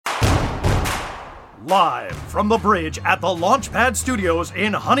Live from the bridge at the Launchpad Studios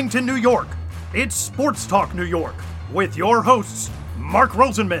in Huntington, New York, it's Sports Talk New York with your hosts, Mark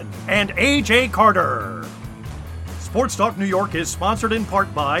Rosenman and AJ Carter. Sports Talk New York is sponsored in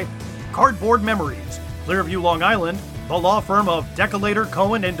part by Cardboard Memories, Clearview, Long Island, the law firm of Decolator,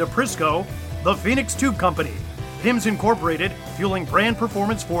 Cohen, and DePrisco, the Phoenix Tube Company, PIMS Incorporated, fueling brand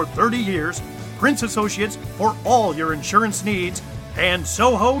performance for 30 years, Prince Associates for all your insurance needs, and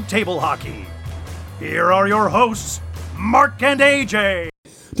Soho Table Hockey. Here are your hosts, Mark and AJ.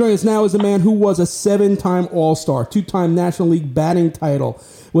 Joining us now is a man who was a 7-time All-Star, 2-time National League batting title,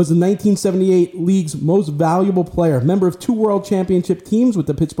 was the 1978 League's most valuable player, member of 2 World Championship teams with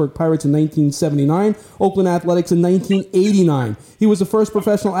the Pittsburgh Pirates in 1979, Oakland Athletics in 1989. He was the first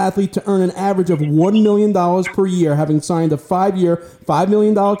professional athlete to earn an average of $1 million per year, having signed a 5-year, $5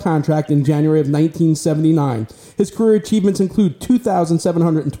 million contract in January of 1979. His career achievements include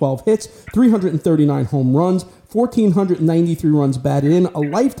 2,712 hits, 339 home runs, 1,493 runs batted in, a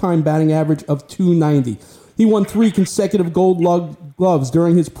lifetime batting average of .290. He won 3 consecutive Gold Gloves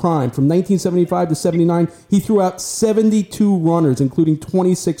during his prime. From 1975 to 79, he threw out 72 runners, including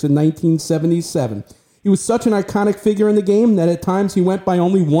 26 in 1977. He was such an iconic figure in the game that at times he went by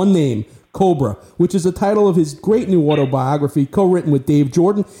only one name, Cobra, which is the title of his great new autobiography, co-written with Dave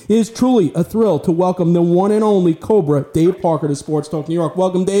Jordan. It is truly a thrill to welcome the one and only Cobra, Dave Parker, to Sports Talk New York.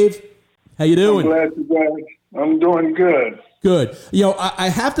 Welcome, Dave. How you doing? I'm glad to be back. I'm doing good. Good. You know, I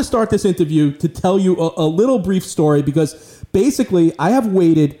have to start this interview to tell you a little brief story because basically I have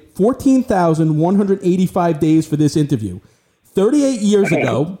waited 14,185 days for this interview. 38 years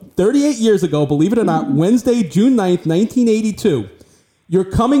ago, believe it or not, Wednesday, June 9th, 1982, you're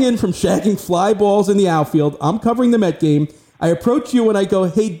coming in from shagging fly balls in the outfield. I'm covering the Met game. I approach you and I go,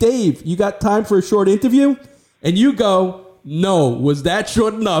 "Hey, Dave, you got time for a short interview?" And you go, "No, was that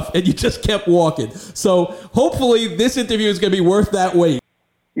short enough?" And you just kept walking. So hopefully this interview is going to be worth that wait.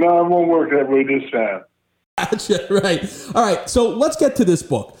 No, it won't work that way this time. Gotcha, right. All right, so let's get to this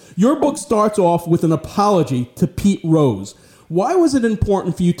book. Your book starts off with an apology to Pete Rose. Why was it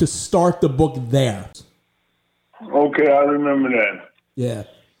important for you to start the book there? Okay, I remember that. Yeah.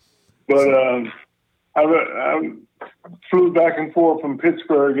 But I flew back and forth from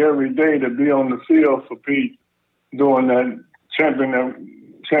Pittsburgh every day to be on the field for Pete doing that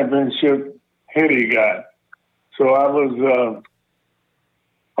championship hit he got. So I was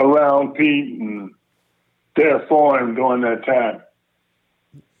around Pete and there for him during that time.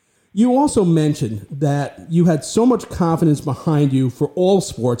 You also mentioned that you had so much confidence behind you for all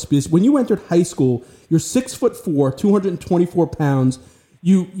sports because when you entered high school, you're 6'4", 224 pounds.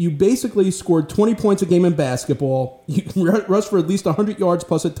 You basically scored 20 points a game in basketball. You rushed for at least 100 yards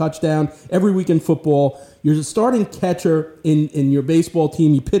plus a touchdown every week in football. You're the starting catcher in your baseball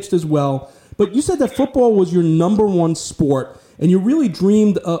team. You pitched as well. But you said that football was your number one sport, and you really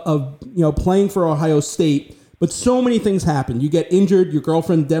dreamed of playing for Ohio State. But so many things happened. You get injured. Your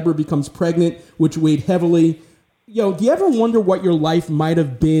girlfriend, Deborah, becomes pregnant, which weighed heavily. Do you ever wonder what your life might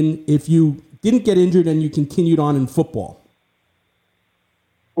have been if you didn't get injured and you continued on in football?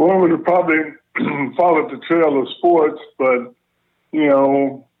 Well, I would have probably followed the trail of sports, but,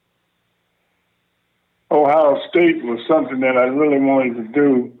 Ohio State was something that I really wanted to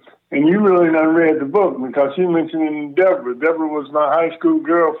do. And you really done read the book because you mentioned Deborah. Deborah was my high school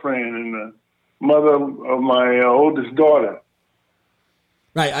girlfriend and the mother of my oldest daughter.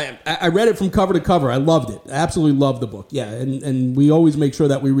 Right. I read it from cover to cover. I loved it. I absolutely loved the book. Yeah, and we always make sure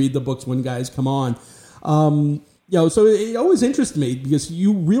that we read the books when guys come on. So it always interested me because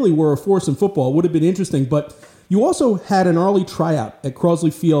you really were a force in football. It would have been interesting, but you also had an early tryout at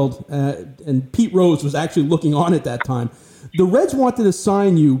Crosley Field, and Pete Rose was actually looking on at that time. The Reds wanted to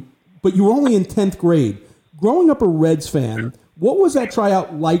sign you, but you were only in 10th grade. Growing up a Reds fan, what was that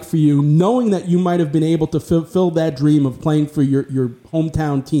tryout like for you, knowing that you might have been able to fulfill that dream of playing for your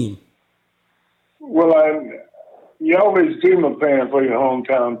hometown team? Well, you always dream of playing for your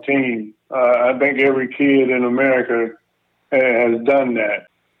hometown team. I think every kid in America has done that.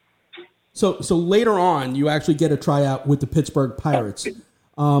 So later on, you actually get a tryout with the Pittsburgh Pirates.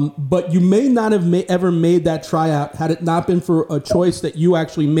 But you may not have ever made that tryout had it not been for a choice that you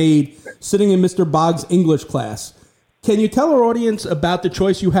actually made sitting in Mr. Boggs' English class. Can you tell our audience about the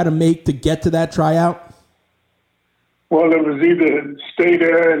choice you had to make to get to that tryout? Well, it was either stay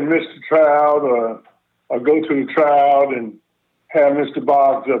there and miss the tryout or go to the tryout and have Mr.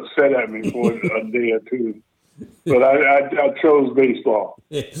 Boggs upset at me for a day or two. But I chose baseball.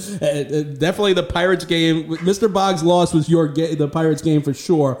 Definitely the Pirates game. Mr. Boggs' loss was the Pirates game for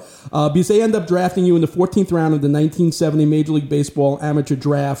sure. Because they end up drafting you in the 14th round of the 1970 Major League Baseball amateur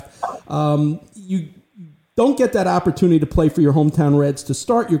draft. You don't get that opportunity to play for your hometown Reds to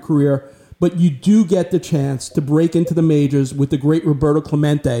start your career, but you do get the chance to break into the majors with the great Roberto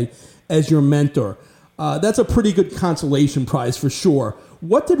Clemente as your mentor. That's a pretty good consolation prize for sure.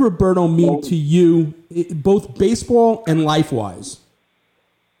 What did Roberto mean to you, both baseball and life-wise?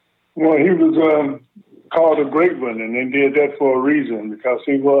 Well, he was called a great one, and they did that for a reason, because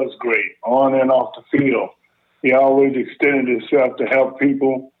he was great on and off the field. He always extended himself to help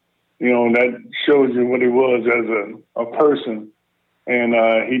people. You know, that shows you what he was as a person. And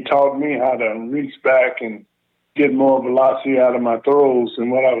he taught me how to reach back and get more velocity out of my throws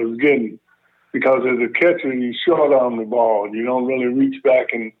than what I was getting. Because as a catcher, you short on the ball. You don't really reach back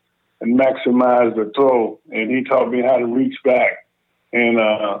and maximize the throw. And he taught me how to reach back. And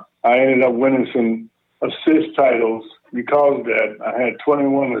I ended up winning some assist titles because of that. I had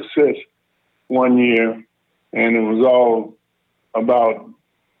 21 assists one year, and it was all about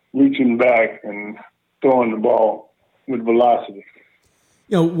reaching back and throwing the ball with velocity.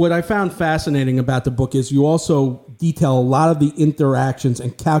 You know, what I found fascinating about the book is you also detail a lot of the interactions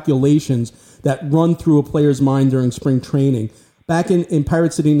and calculations that run through a player's mind during spring training. Back in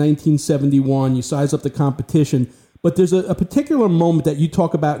Pirate City 1971, you size up the competition, but there's a particular moment that you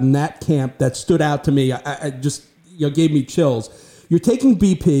talk about in that camp that stood out to me. I just, gave me chills. You're taking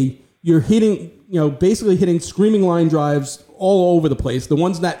BP, you're hitting, basically hitting screaming line drives all over the place, the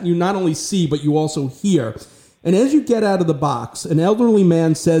ones that you not only see, but you also hear. And as you get out of the box, an elderly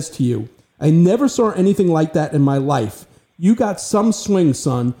man says to you, "I never saw anything like that in my life. You got some swing,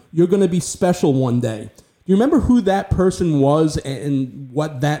 son. You're going to be special one day." Do you remember who that person was and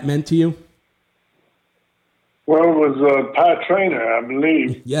what that meant to you? Well, it was Pie Trainer, I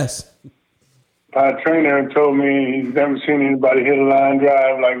believe. Yes. Pie Trainer told me he's never seen anybody hit a line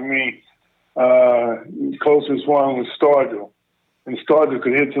drive like me. The closest one was Stargell. And Stargell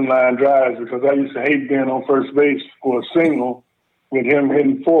could hit some line drives because I used to hate being on first base for a single with him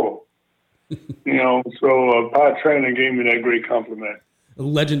hitting four. So Pie Trainer gave me that great compliment. A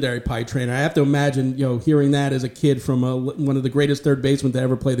legendary Pie Trainer. I have to imagine, hearing that as a kid from one of the greatest third basemen to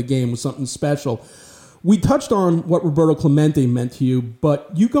ever play the game was something special. We touched on what Roberto Clemente meant to you, but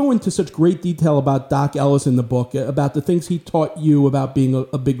you go into such great detail about Doc Ellis in the book, about the things he taught you about being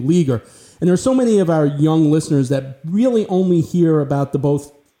a big leaguer. And there are so many of our young listeners that really only hear about the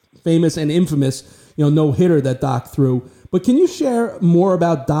both famous and infamous, no-hitter that Doc threw. But can you share more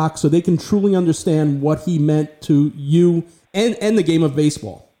about Doc so they can truly understand what he meant to you and the game of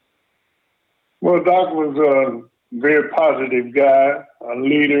baseball? Well, Doc was a very positive guy, a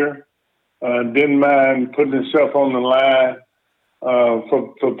leader, didn't mind putting himself on the line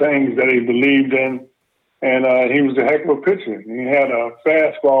for things that he believed in. And he was a heck of a pitcher. He had a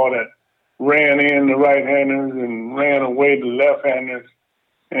fastball that ran in the right-handers and ran away the left-handers.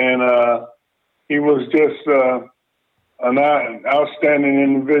 And he was just an outstanding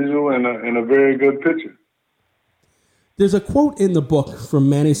individual and a very good pitcher. There's a quote in the book from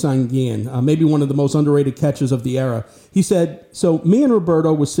Manny Sanguin, maybe one of the most underrated catchers of the era. He said, "So me and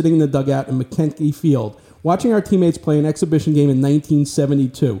Roberto were sitting in the dugout in McKenty Field, watching our teammates play an exhibition game in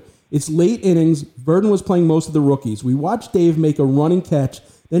 1972. It's late innings. Verdon was playing most of the rookies. We watched Dave make a running catch.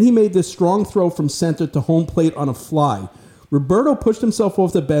 Then he made this strong throw from center to home plate on a fly. Roberto pushed himself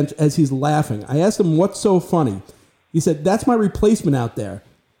off the bench as he's laughing. I asked him, 'What's so funny?' He said, 'That's my replacement out there.'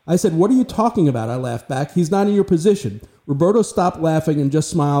 I said, 'What are you talking about?' I laughed back. 'He's not in your position.' Roberto stopped laughing and just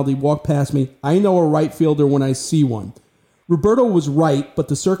smiled. He walked past me. I know a right fielder when I see one." Roberto was right, but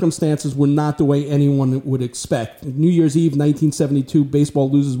the circumstances were not the way anyone would expect. New Year's Eve, 1972, baseball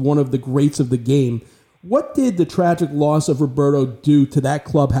loses one of the greats of the game. What did the tragic loss of Roberto do to that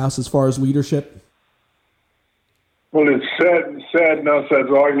clubhouse as far as leadership? Well, it's sad enough as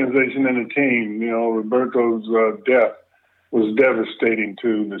an organization and a team. Roberto's death was devastating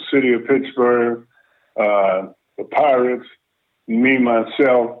to the city of Pittsburgh, the Pirates, me,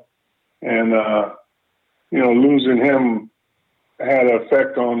 myself, and, losing him had an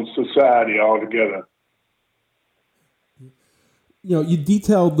effect on society altogether. You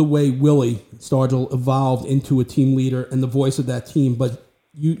detailed the way Willie Stargell evolved into a team leader and the voice of that team, but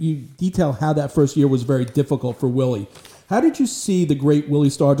you detail how that first year was very difficult for Willie. How did you see the great Willie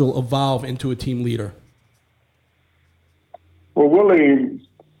Stargell evolve into a team leader? Well, Willie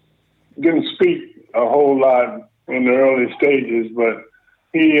didn't speak a whole lot in the early stages, but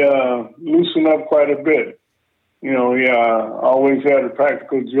he loosened up quite a bit. He always had a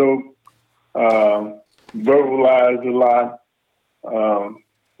practical joke. verbalized a lot,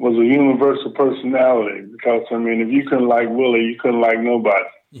 was a universal personality. Because, I mean, if you couldn't like Willie, you couldn't like nobody.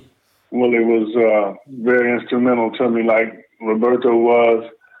 Willie was very instrumental to me, like Roberto was,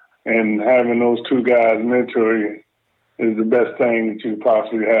 and having those two guys mentor you is the best thing that you could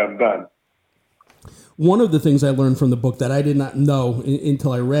possibly have done. One of the things I learned from the book that I did not know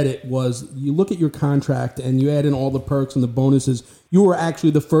until I read it was you look at your contract and you add in all the perks and the bonuses. You were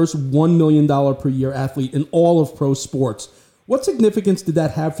actually the first $1 million per year athlete in all of pro sports. What significance did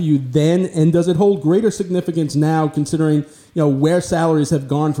that have for you then, and does it hold greater significance now, considering where salaries have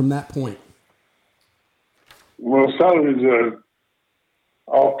gone from that point? Well, salaries are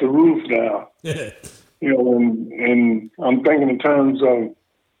off the roof now. And I'm thinking in terms of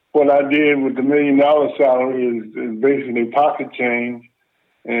what I did with the $1 million salary is basically pocket change,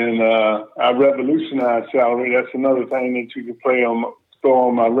 and I revolutionized salary. That's another thing that you could throw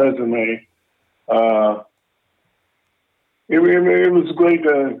on my resume. It was great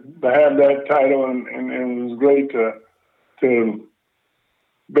to have that title, and it was great to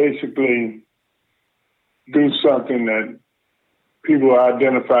basically do something that people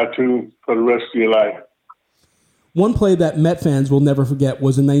identify to for the rest of your life. One play that Met fans will never forget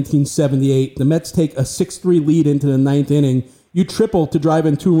was in 1978. The Mets take a 6-3 lead into the ninth inning. You triple to drive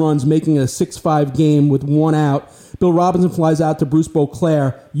in 2 runs, making it a 6-5 game with 1 out. Bill Robinson flies out to Bruce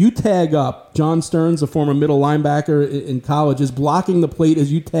Beauclair. You tag up. John Stearns, a former middle linebacker in college, is blocking the plate as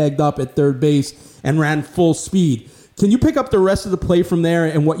you tagged up at third base and ran full speed. Can you pick up the rest of the play from there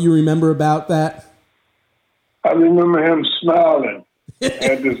and what you remember about that? I remember him smiling.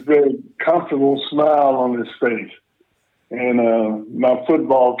 Had this very comfortable smile on his face. And my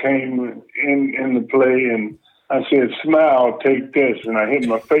football came in the play, and I said, "Smile, take this." And I hit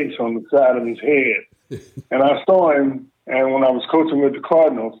my face on the side of his head. And I saw him, and when I was coaching with the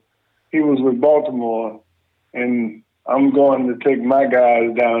Cardinals, he was with Baltimore, and I'm going to take my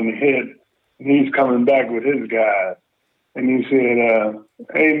guys down the hit, and he's coming back with his guys. And he said,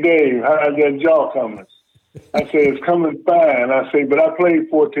 "Hey, Dave, how's that jaw coming?" I said, "It's coming fine." I said, "But I played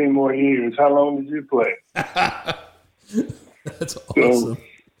 14 more years. How long did you play?" That's awesome.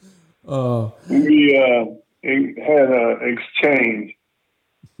 So, we had an exchange.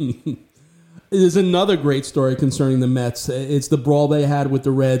 There's another great story concerning the Mets. It's the brawl they had with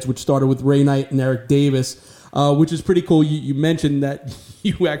the Reds, which started with Ray Knight and Eric Davis, which is pretty cool. You mentioned that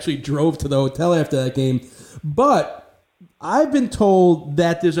you actually drove to the hotel after that game. But I've been told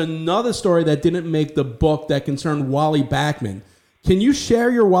that there's another story that didn't make the book that concerned Wally Backman. Can you share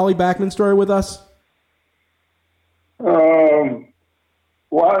your Wally Backman story with us?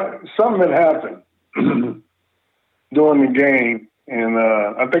 Something had happened during the game, and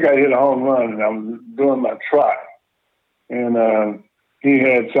I think I hit a home run, and I was doing my trot, and he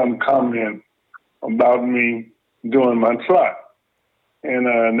had some comment about me doing my trot, and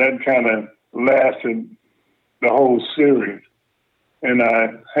that kind of lasted the whole series. And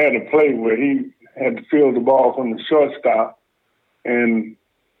I had a play where he had to field the ball from the shortstop, and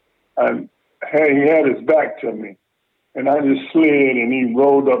he had his back to me. And I just slid, and he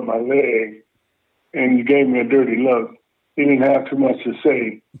rolled up my leg, and he gave me a dirty look. He didn't have too much to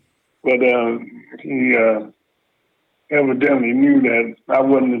say, but he evidently knew that I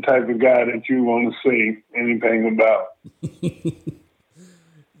wasn't the type of guy that you want to say anything about.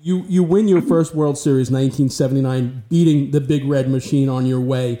 You win your first World Series, 1979, beating the Big Red Machine on your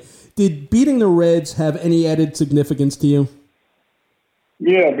way. Did beating the Reds have any added significance to you?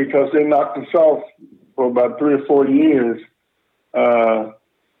 Yeah, because they knocked us off for about 3 or 4 years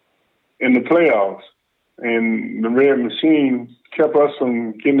in the playoffs. And the Red Machine kept us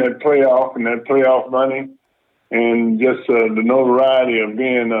from getting that playoff and that playoff running, and just the notoriety of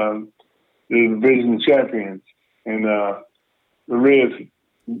being the division champions. And the Reds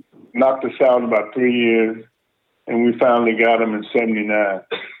knocked us out about 3 years, and we finally got them in 79.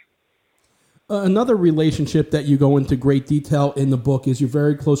 Another relationship that you go into great detail in the book is your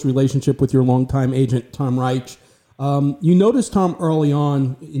very close relationship with your longtime agent, Tom Reich. You noticed Tom early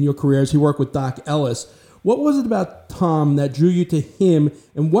on in your career as he worked with Doc Ellis. What was it about Tom that drew you to him,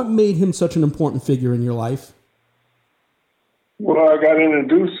 and what made him such an important figure in your life? Well, I got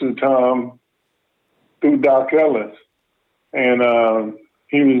introduced to Tom through Doc Ellis, and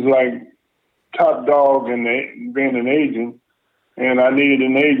he was like top dog in being an agent. And I needed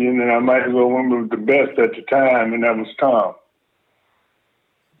an agent, and I might as well remember the best at the time, and that was Tom.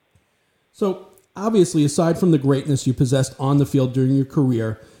 So, obviously, aside from the greatness you possessed on the field during your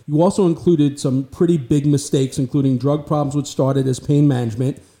career, you also included some pretty big mistakes, including drug problems, which started as pain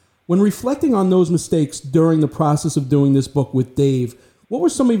management. When reflecting on those mistakes during the process of doing this book with Dave, What were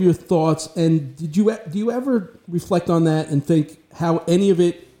some of your thoughts, and do you ever reflect on that and think how any of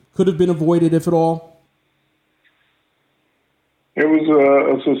it could have been avoided, if at all? It was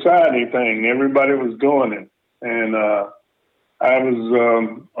a society thing. Everybody was doing it. And I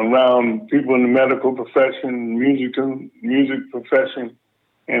was around people in the medical profession, music profession,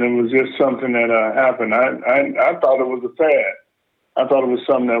 and it was just something that happened. I thought it was a fad. I thought it was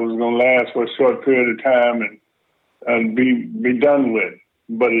something that was going to last for a short period of time and be done with,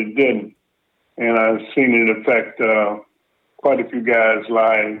 but it didn't. And I've seen it affect quite a few guys'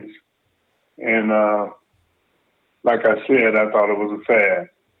 lives. And like I said, I thought it was a fad.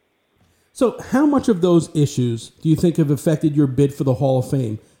 So how much of those issues do you think have affected your bid for the Hall of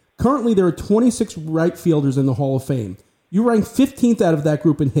Fame? Currently, there are 26 right fielders in the Hall of Fame. You rank 15th out of that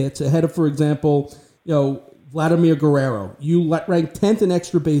group in hits, ahead of, for example, Vladimir Guerrero. You rank 10th in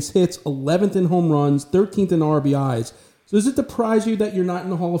extra base hits, 11th in home runs, 13th in RBIs. So does it surprise you that you're not in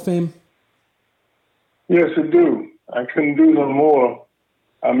the Hall of Fame? Yes, it do. I couldn't do no more.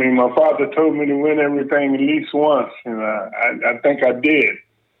 I mean, my father told me to win everything at least once, and I think I did.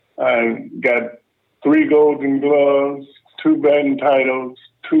 I got 3 Golden Gloves, 2 batting titles,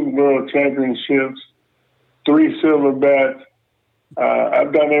 2 World Championships, 3 silver bats.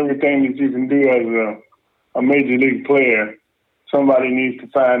 I've done everything that you can do as a major league player. Somebody needs to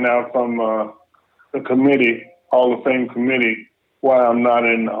find out from the committee, Hall of Fame committee, why I'm not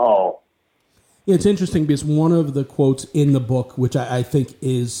in the Hall. Yeah, it's interesting because one of the quotes in the book, which I think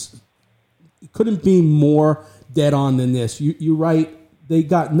couldn't be more dead on than this. You write, they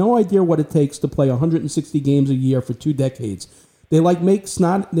got no idea what it takes to play 160 games a year for 2 decades. They make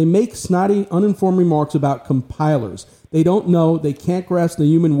snotty, uninformed remarks about compilers. They don't know, they can't grasp the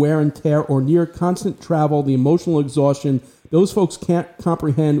human wear and tear or near constant travel, the emotional exhaustion. Those folks can't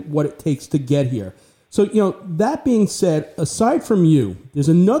comprehend what it takes to get here. So, that being said, aside from you, there's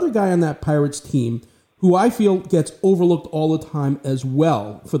another guy on that Pirates team who I feel gets overlooked all the time as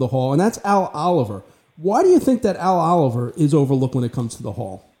well for the Hall, and that's Al Oliver. Why do you think that Al Oliver is overlooked when it comes to the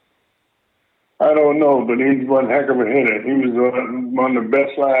Hall? I don't know, but he's one heck of a hitter. He was one of the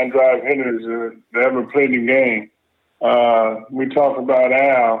best line drive hitters that ever played the game. We talk about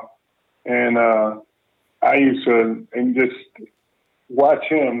Al, and I used to just watch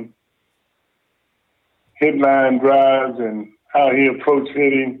him hit line drives and how he approached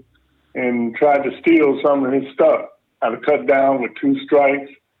hitting and tried to steal some of his stuff. How to cut down with 2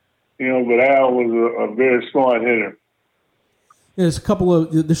 strikes, but Al was a very smart hitter. There's a couple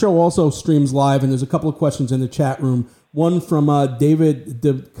of, the show also streams live, and there's a couple of questions in the chat room. One from David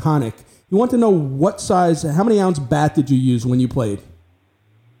DeConick. You want to know how many ounce bat did you use when you played?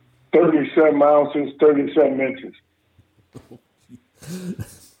 37 ounces, 37 inches.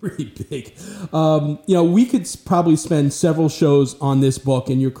 Pretty big. We could probably spend several shows on this book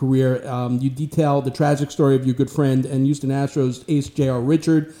and your career. You detail the tragic story of your good friend and Houston Astros ace J.R.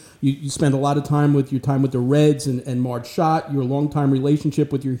 Richard. You spend a lot of time with the Reds and Marge Schott, your longtime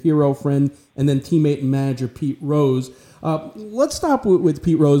relationship with your hero friend and then teammate and manager Pete Rose. Let's stop with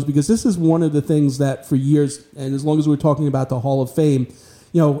Pete Rose, because this is one of the things that for years, and as long as we're talking about the Hall of Fame,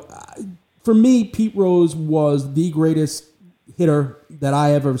 for me, Pete Rose was the greatest hitter that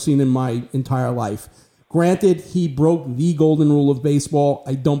I ever seen in my entire life. Granted, he broke the golden rule of baseball.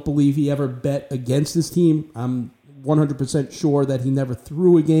 I don't believe he ever bet against his team. I'm 100% sure that he never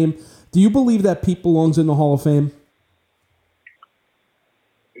threw a game. Do you believe that Pete belongs in the Hall of Fame?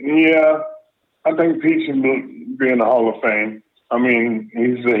 Yeah, I think Pete should be in the Hall of Fame. I mean,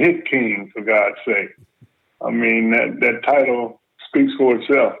 he's the hit king, for God's sake. I mean, that title speaks for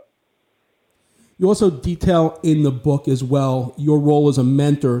itself. You also detail in the book as well your role as a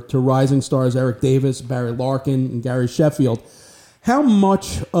mentor to rising stars Eric Davis, Barry Larkin, and Gary Sheffield. How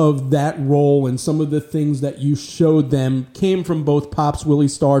much of that role and some of the things that you showed them came from both Pops Willie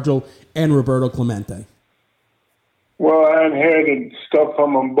Stargell and Roberto Clemente? Well, I inherited stuff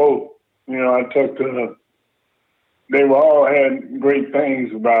from them both. They all had great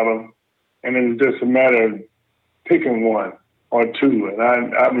things about them, and it was just a matter of picking one or two, and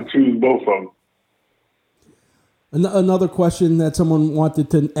I would choose both of them. Another question that someone wanted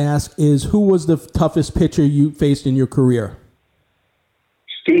to ask is, who was the toughest pitcher you faced in your career?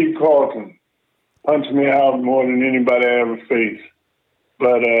 Steve Carlton punched me out more than anybody I ever faced.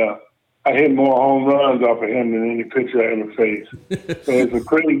 But I hit more home runs off of him than any pitcher I ever faced. So it's a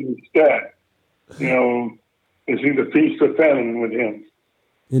crazy stat. It's either feast or famine with him.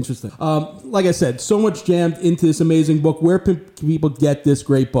 Interesting. Like I said, so much jammed into this amazing book. Where can people get this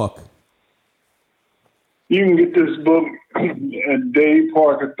great book? You can get this book at Dave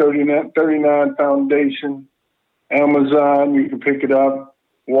Parker 39 Foundation Amazon, you can pick it up,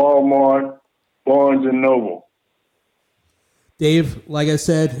 Walmart, Barnes & Noble. Dave, like I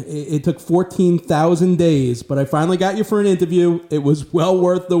said, it took 14,000 days, but I finally got you for an interview. It was well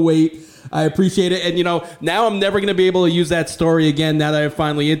worth the wait. I appreciate it. And, now I'm never going to be able to use that story again now that I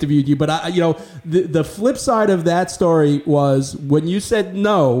finally interviewed you. But, the flip side of that story was when you said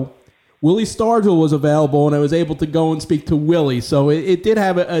no, Willie Stargell was available, and I was able to go and speak to Willie. So it did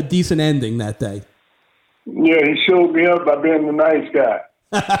have a decent ending that day. Yeah, he showed me up by being the nice guy.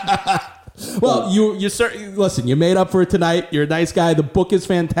 Well, you certainly listen. You made up for it tonight. You're a nice guy. The book is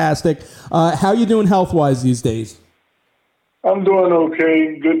fantastic. How you doing health-wise these days? I'm doing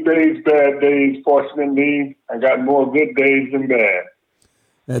okay. Good days, bad days. Fortunately, I got more good days than bad.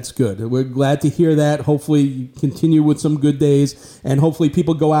 That's good. We're glad to hear that. Hopefully, you continue with some good days, and hopefully,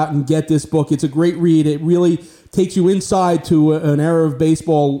 people go out and get this book. It's a great read. It really takes you inside to an era of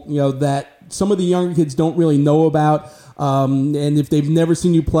baseball, that some of the younger kids don't really know about. And if they've never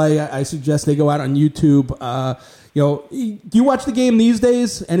seen you play, I suggest they go out on YouTube. Do you watch the game these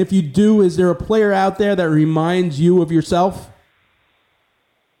days? And if you do, is there a player out there that reminds you of yourself?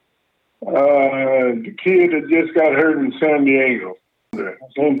 The kid that just got hurt in San Diego. I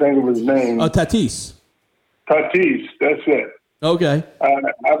can't think of his name. Tatis. Tatis, that's it. Okay.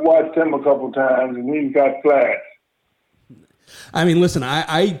 I've watched him a couple times, and he's got flash. I mean, listen,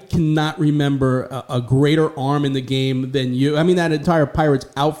 I cannot remember a greater arm in the game than you. I mean, that entire Pirates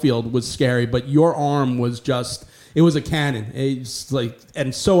outfield was scary, but your arm was just, it was a cannon. It's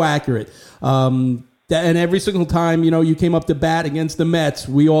and so accurate. And every single time, you came up to bat against the Mets,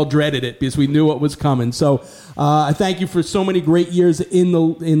 we all dreaded it because we knew what was coming. So I thank you for so many great years in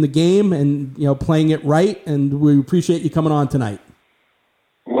the game and, playing it right. And we appreciate you coming on tonight.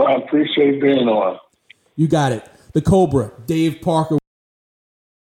 Well, I appreciate being on. You got it. The Cobra, Dave Parker.